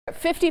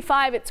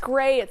55, it's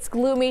gray, it's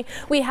gloomy.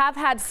 We have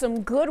had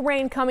some good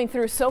rain coming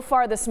through so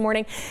far this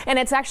morning, and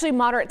it's actually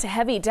moderate to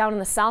heavy down in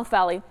the South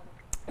Valley.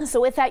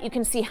 So with that, you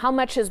can see how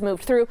much has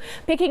moved through,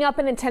 picking up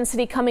in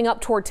intensity coming up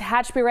toward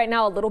Tehachapi right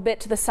now, a little bit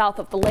to the south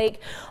of the lake.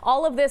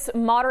 All of this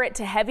moderate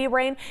to heavy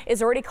rain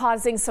is already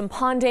causing some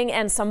ponding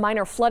and some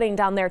minor flooding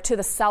down there to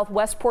the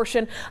southwest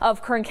portion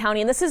of Kern County.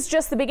 And this is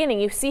just the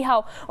beginning. You see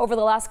how over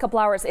the last couple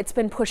hours it's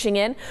been pushing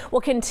in. We'll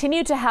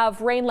continue to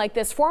have rain like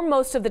this for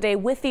most of the day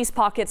with these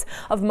pockets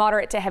of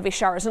moderate to heavy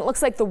showers. And it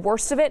looks like the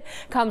worst of it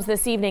comes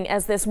this evening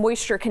as this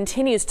moisture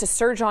continues to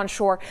surge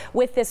onshore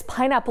with this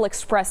Pineapple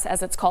Express,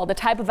 as it's called, the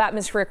type of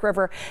atmospheric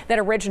river that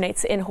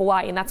originates in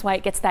Hawaii, and that's why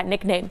it gets that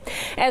nickname.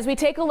 As we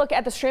take a look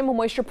at the stream of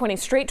moisture pointing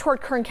straight toward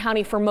Kern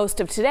County for most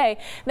of today,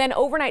 then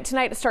overnight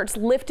tonight it starts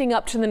lifting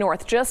up to the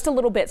north just a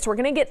little bit. So we're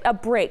going to get a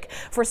break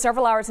for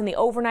several hours in the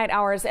overnight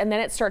hours, and then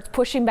it starts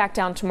pushing back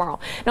down tomorrow.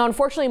 Now,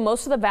 unfortunately,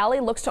 most of the valley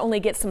looks to only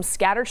get some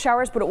scattered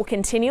showers, but it will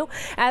continue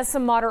as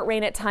some moderate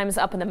rain at times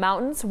up in the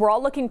mountains. We're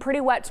all looking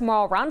pretty wet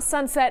tomorrow around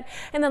sunset,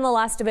 and then the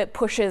last of it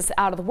pushes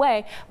out of the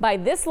way by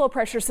this low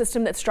pressure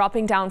system that's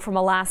dropping down from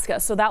Alaska.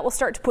 So that will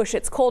start to push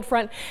its cold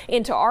front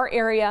into our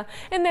area,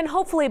 and then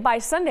hopefully by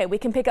Sunday we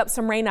can pick up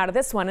some rain out of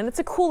this one. And it's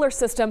a cooler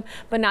system,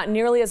 but not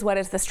nearly as wet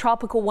as this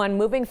tropical one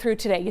moving through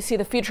today. You see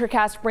the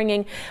Futurecast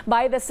bringing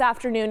by this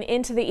afternoon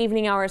into the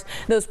evening hours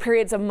those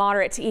periods of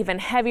moderate to even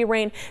heavy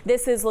rain.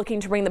 This is looking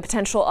to bring the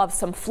potential of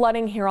some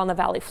flooding here on the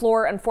valley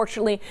floor.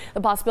 Unfortunately,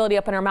 the possibility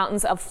up in our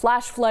mountains of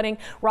flash flooding,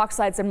 rock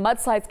slides and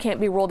mudslides can't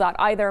be ruled out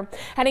either.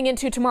 Heading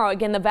into tomorrow,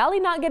 again, the valley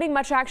not getting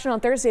much action on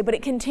Thursday, but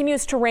it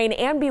continues to rain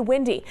and be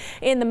windy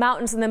in the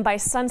mountains. And then by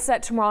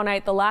sunset tomorrow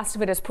night, the last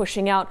of it is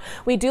pushing out.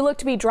 We do look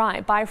to be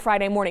dry by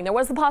Friday morning. There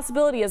was the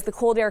possibility as the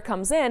cold air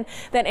comes in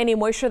that any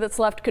moisture that's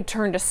left could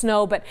turn to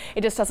snow, but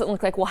it just doesn't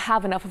look like we'll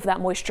have enough of that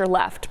moisture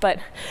left. But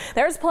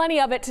there's plenty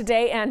of it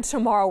today and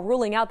tomorrow,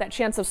 ruling out that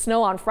chance of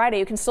snow on Friday.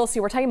 You can still see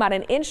we're talking about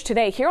an inch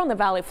today here on the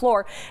valley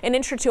floor, an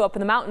inch or two up in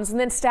the mountains, and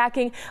then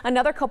stacking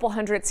another couple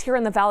hundredths here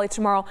in the valley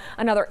tomorrow,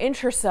 another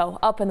inch or so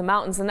up in the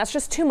mountains. And that's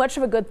just too much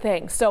of a good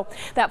thing. So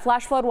that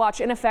flash flood watch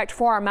in effect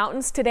for our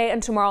mountains today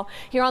and tomorrow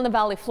here on the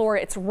valley floor.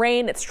 It's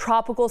rain, it's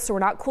tropical, so we're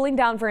not cooling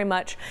down very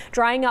much.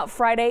 Drying out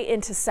Friday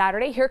into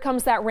Saturday. Here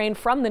comes that rain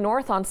from the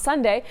north on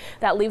Sunday.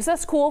 That leaves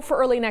us cool for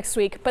early next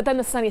week, but then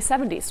the sunny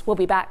 70s will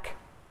be back.